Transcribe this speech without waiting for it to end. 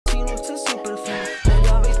lubce super fan.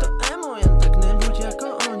 Ciekawi to emo, jen tak nebuď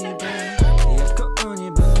jako oni, babe. Jako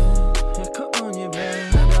oni, babe. Jako oni,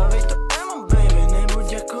 babe. Ciekawi to emo, baby,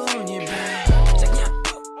 nebuď jako oni, babe. Řekně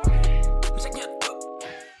to. Řekně to.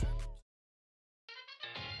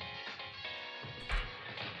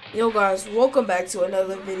 Yo guys, welcome back to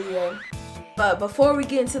another video. But before we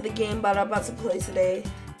get into the game that I'm about to play today,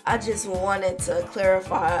 I just wanted to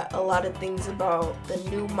clarify a lot of things about the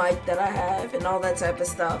new mic that I have and all that type of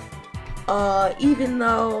stuff. Even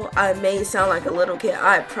though I may sound like a little kid,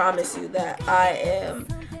 I promise you that I am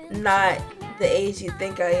not the age you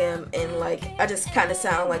think I am, and like I just kind of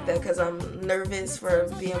sound like that because I'm nervous for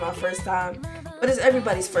being my first time. But it's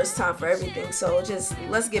everybody's first time for everything, so just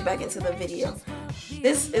let's get back into the video.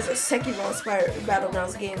 This is a Sekiro inspired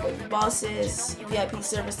Battlegrounds game with bosses, VIP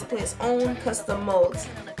service to play its own custom modes.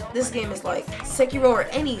 This game is like Sekiro or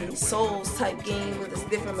any Souls type game with its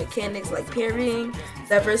different mechanics like parrying,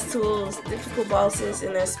 diverse tools, difficult bosses,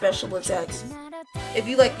 and their special attacks. If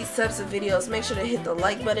you like these types of videos, make sure to hit the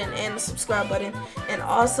like button and the subscribe button, and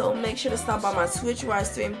also make sure to stop by my Twitch where I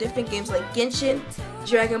stream different games like Genshin,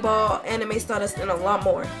 Dragon Ball, Anime Stardust, and a lot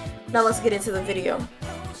more. Now let's get into the video.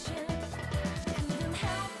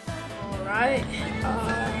 Alright,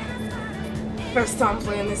 first time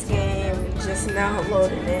playing this game, just now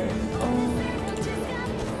loading in.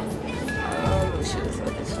 Shit, it's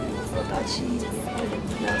like this. Odachi, how do you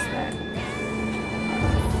pronounce that?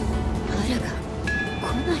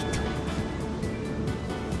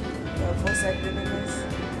 Voice actor in this.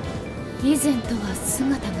 以前とは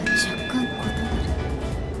姿が若干異なる。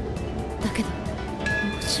だけど、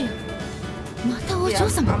もしやまたお嬢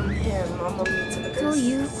様。と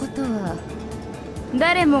いうことは、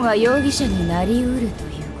誰もが容疑者になりうるという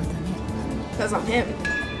ことね。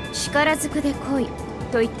力ずくで来い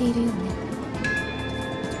と言っているよね。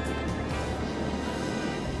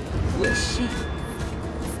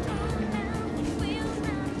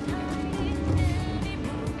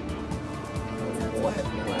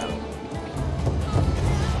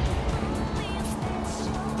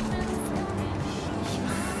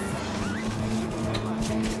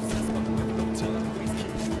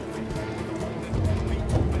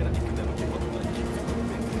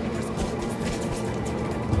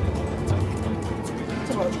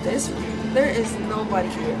There is nobody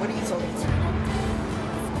here. What are you talking about?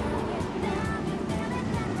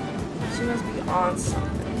 She must be on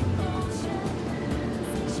something.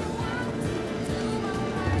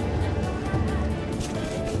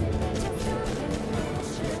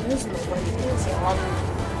 There's nobody here, so I'm not.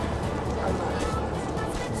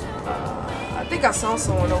 I think I saw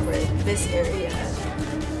someone over in this area.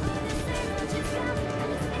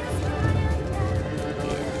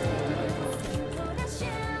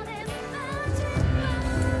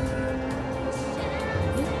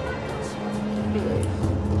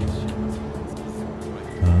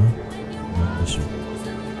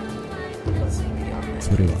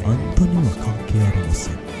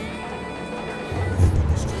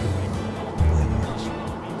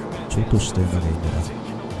 Choto shita yonagaいなら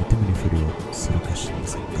お手にふりをするかしれま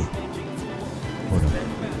せんか。ほら、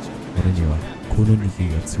俺にはこの肉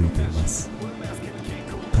がついています。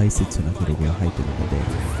大切な古着が入っているので、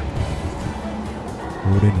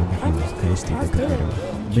俺の肉を返していただければ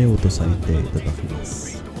目を落とされていただきま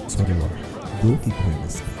す。それはどう聞こえま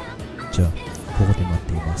すか。じゃあここで待っ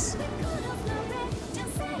ています。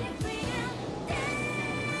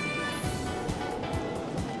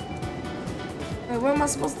Where am I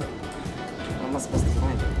supposed to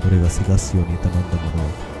find it? 俺が探すように頼んだものを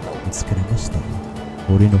見つけれました。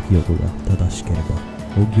俺の記憶が正しければ、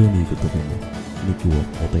オギョミーグとでも肉を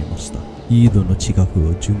求めました。イードの近く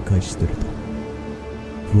を巡回していると、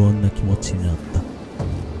不安な気持ちになった。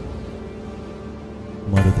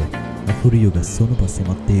まるでアフリオがその場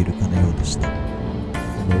迫っているかのようでした。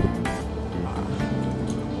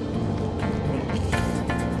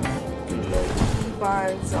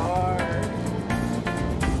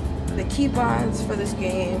The keybinds for this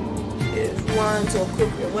game is 1 to equip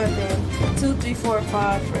your weapon, 2, 3, 4,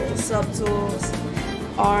 5 for the sub tools,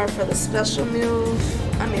 R for the special move,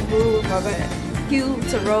 my bad, Q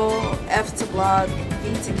to roll, F to block,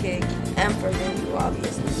 B to kick, M for menu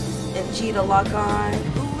obviously, and G to lock on.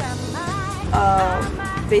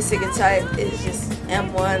 Basic attack is just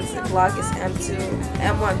M1, block is M2,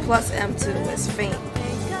 M1 plus M2 is feint,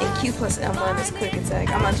 and Q plus M1 is quick attack.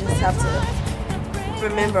 I might just have to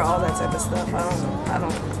remember all that type of stuff. I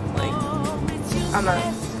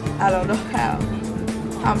don't know how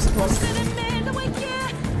I'm supposed to,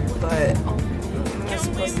 but I'm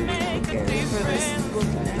supposed to be looking for this book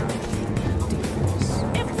now.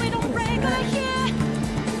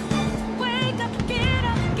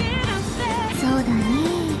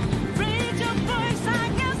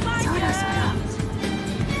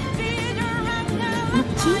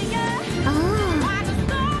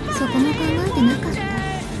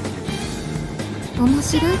 面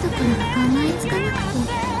白いところが考えつかなく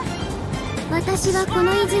て。私はこ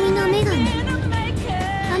の泉の女神。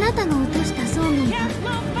あなたが落としたソーメンは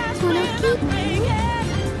このキーパーよ。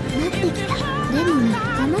なってきた。でも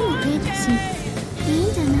仲間も増えたし、いい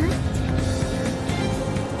んじゃない？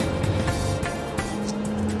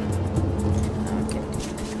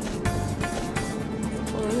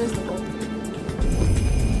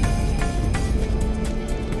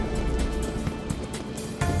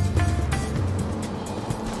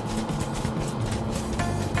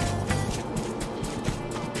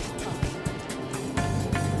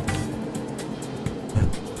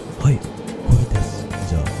はい、これです。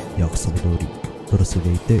じゃあ約束通りトラス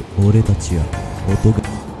でいて、俺たちや音が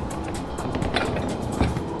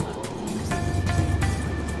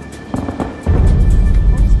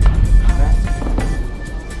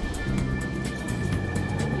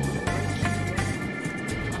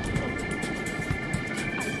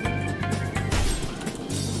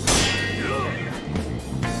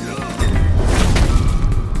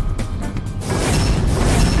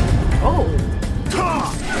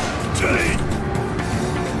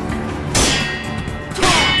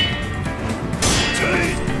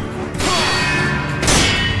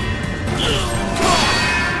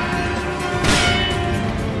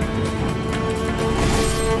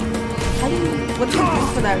What do you do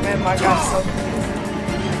for that red mark? I'm so crazy.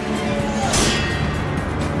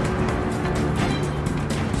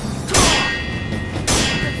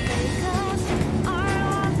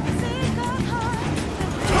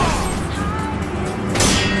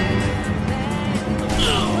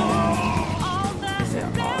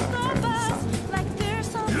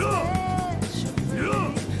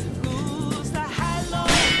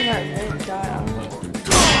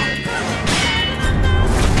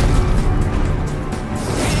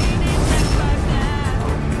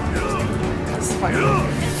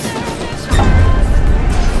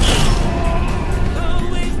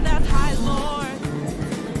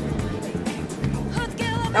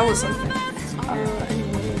 That was something.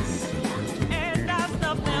 Anyways.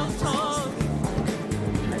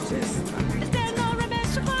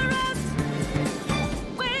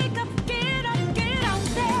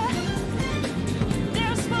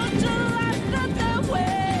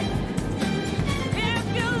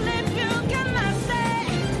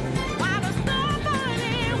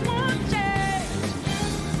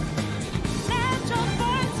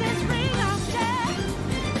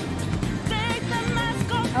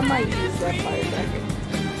 I might use that fire jacket.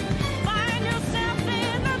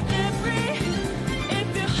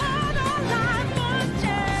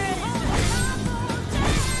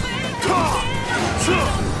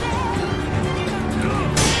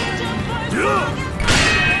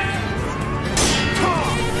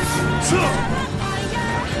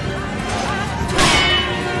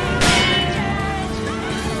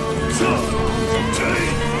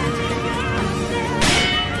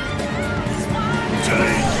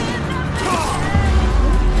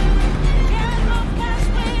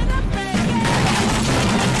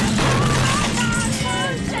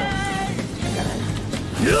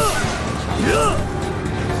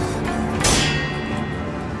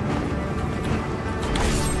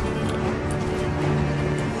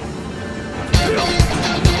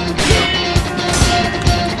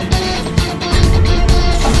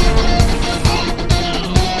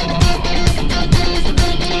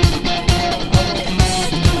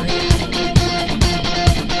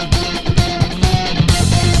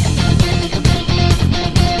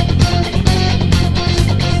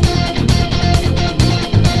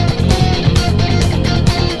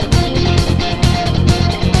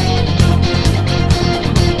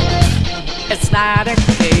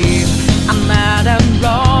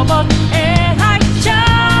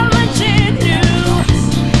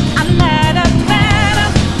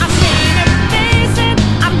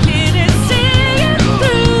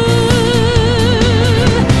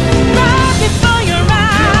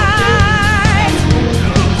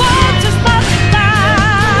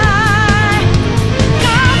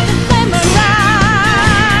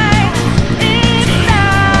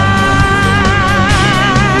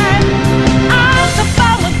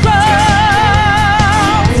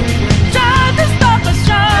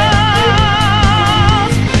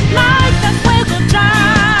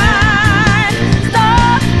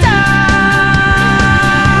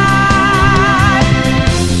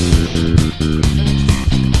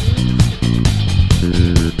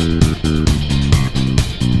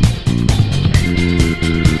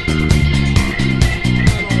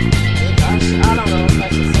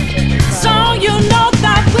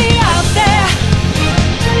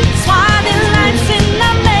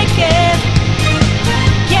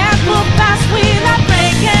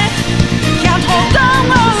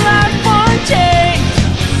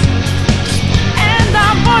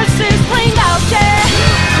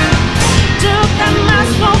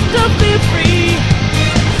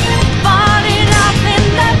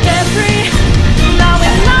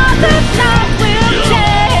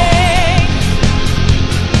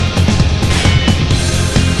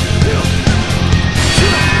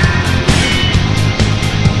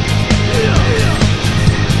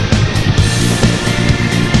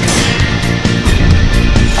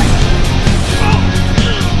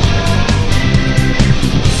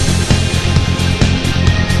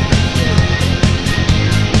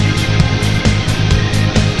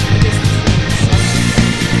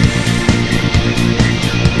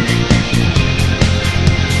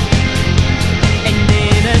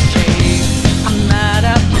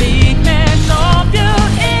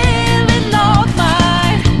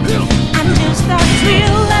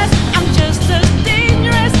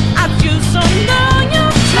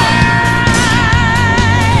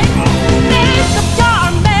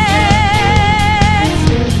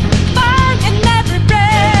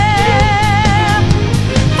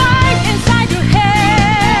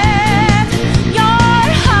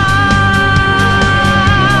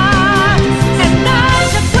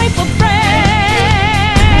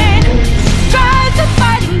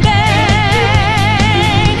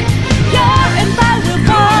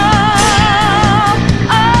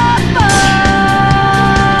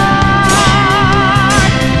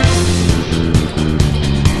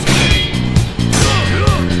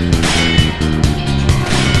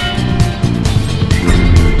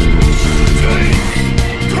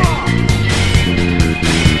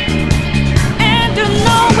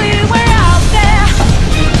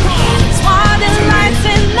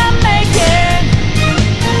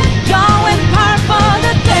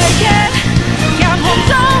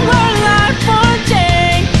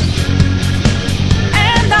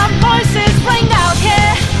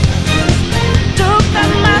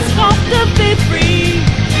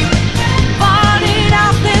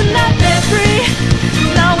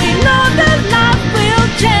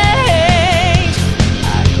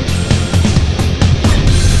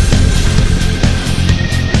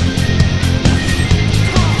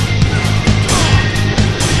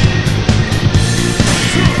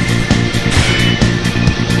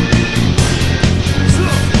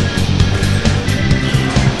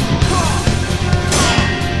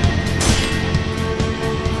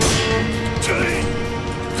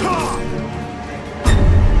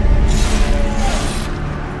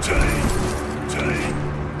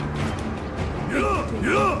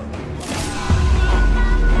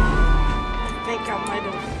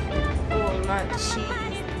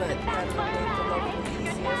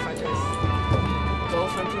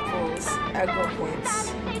 aggro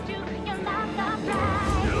points.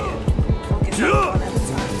 Focus on one at a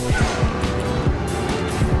time.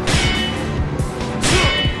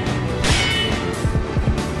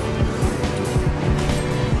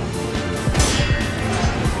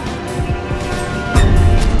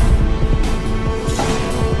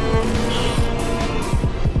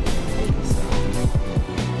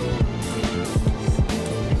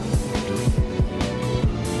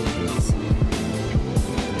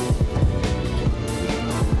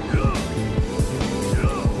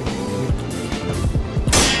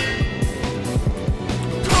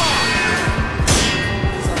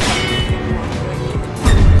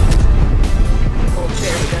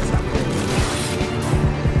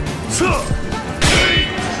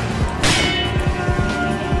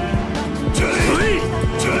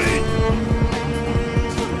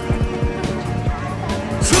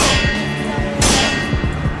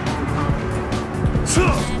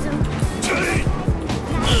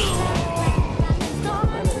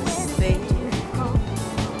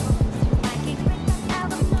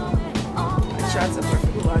 Shots are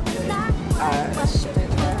perfectly locked in. I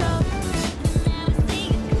shouldn't have.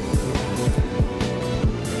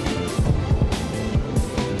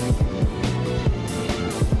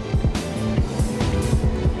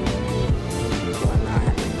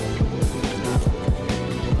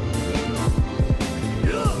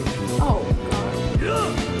 Oh, God.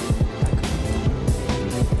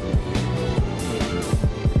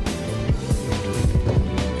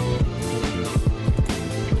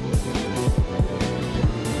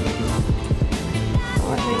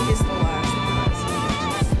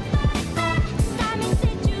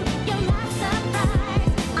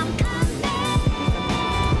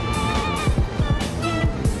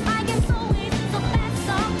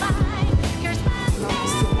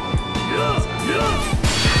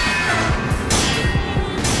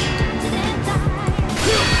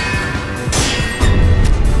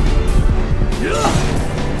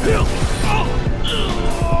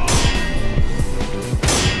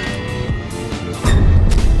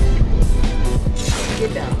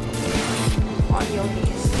 Get down. On your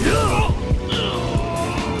knees. Yeah.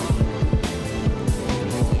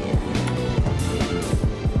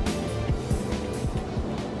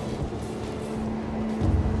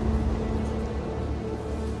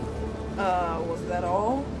 Was that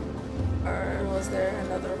all? Or was there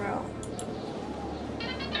another route?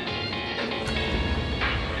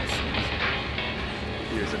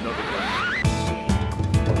 Here's another one.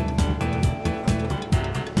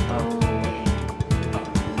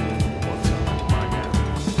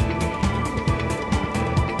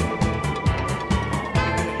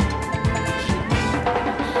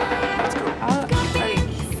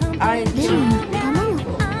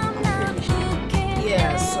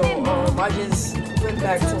 Yeah, so I just went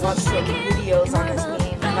back to watch some videos on this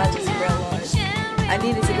game, and I just realized I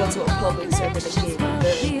needed to go to a public server to get the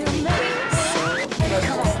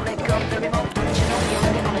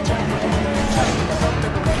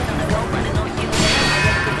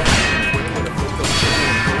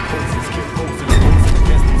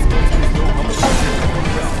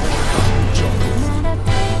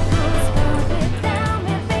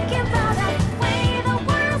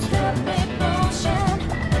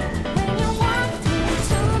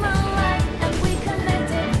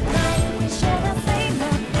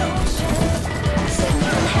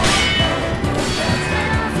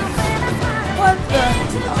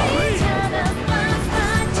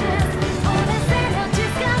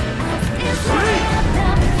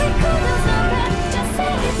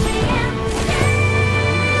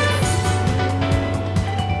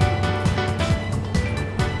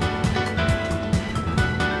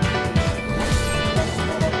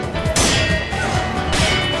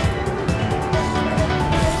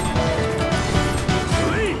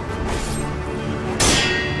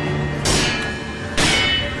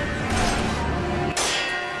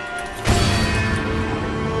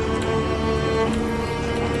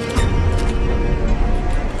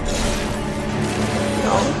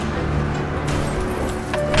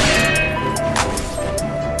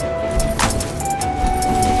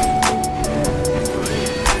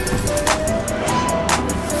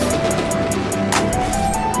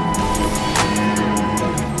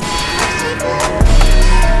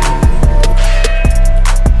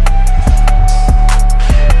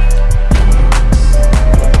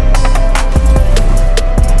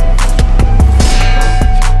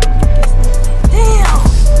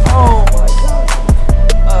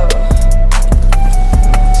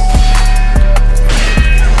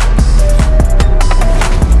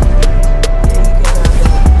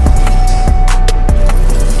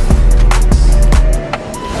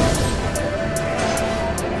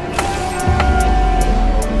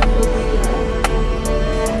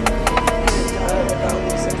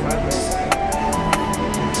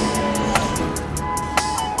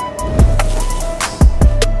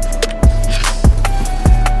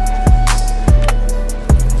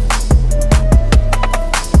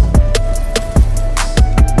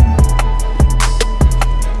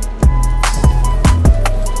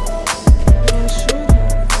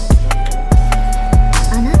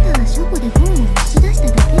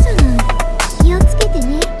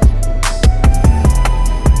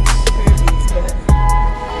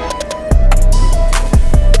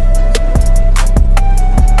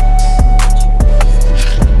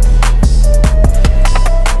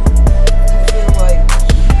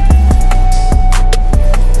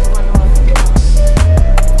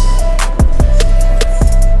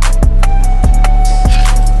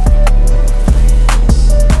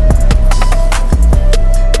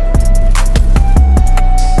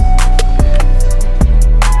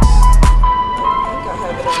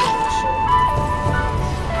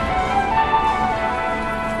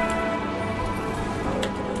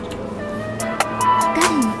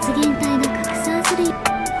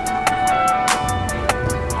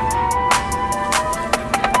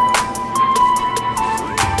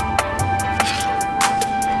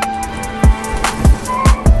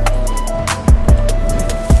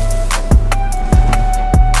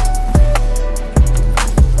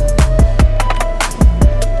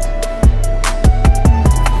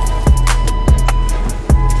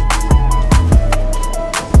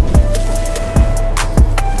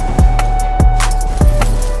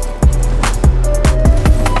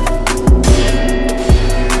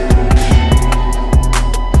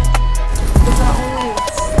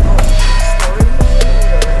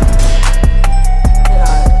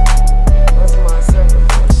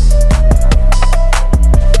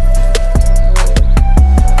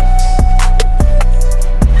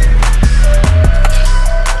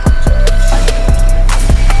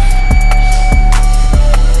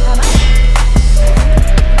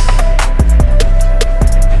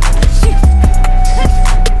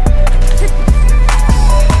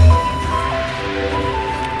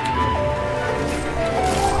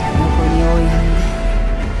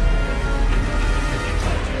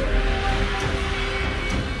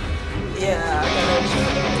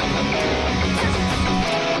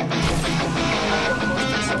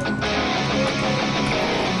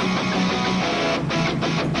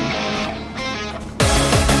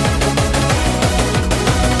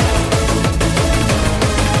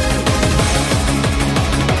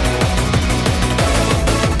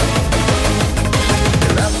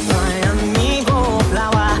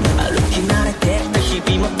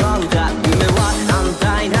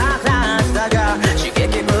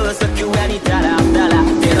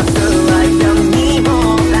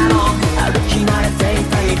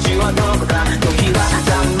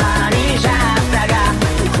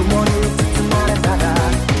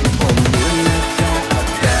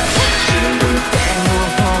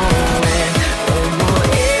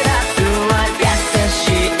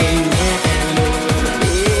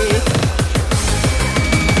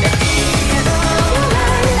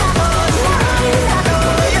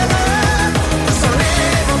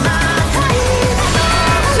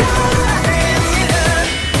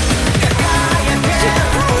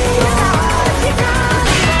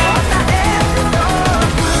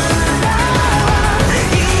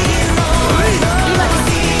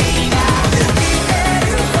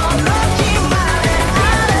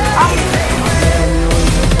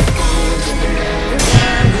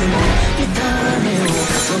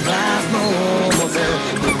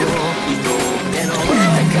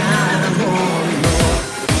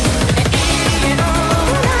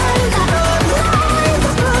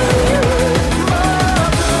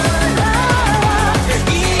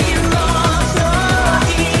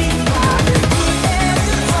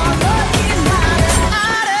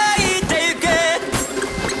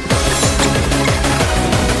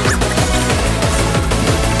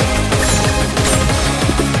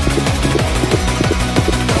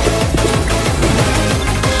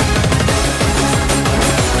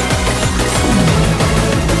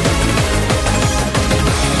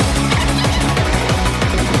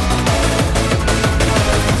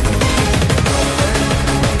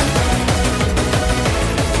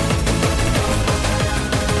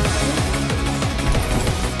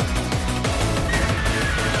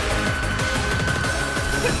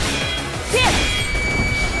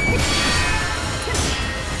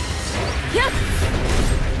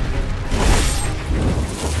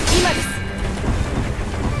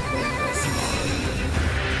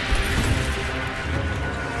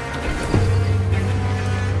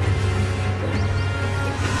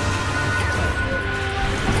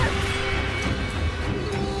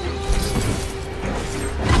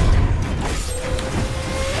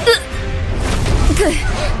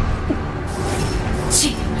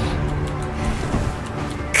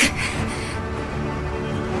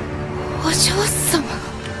嬢様。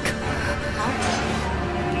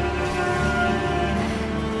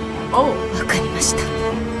わかりました。さ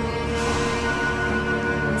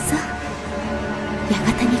あ、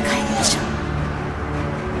館に帰りましょう。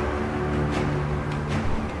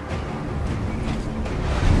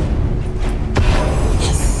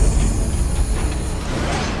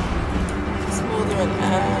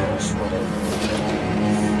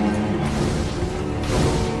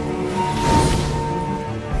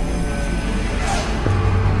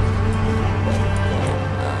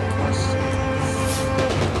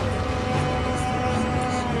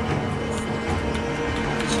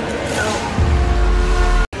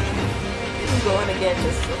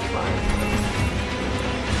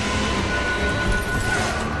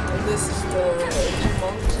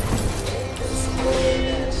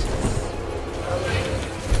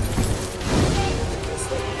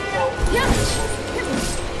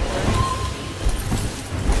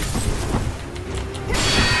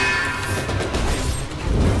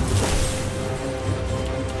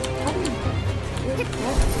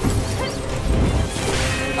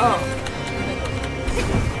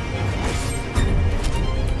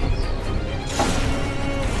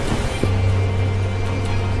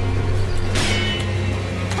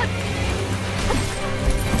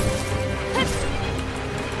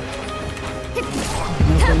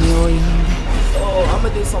I'm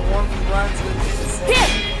gonna do some 1v1s with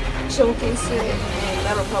this showcase it, and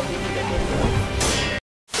that'll probably be the video.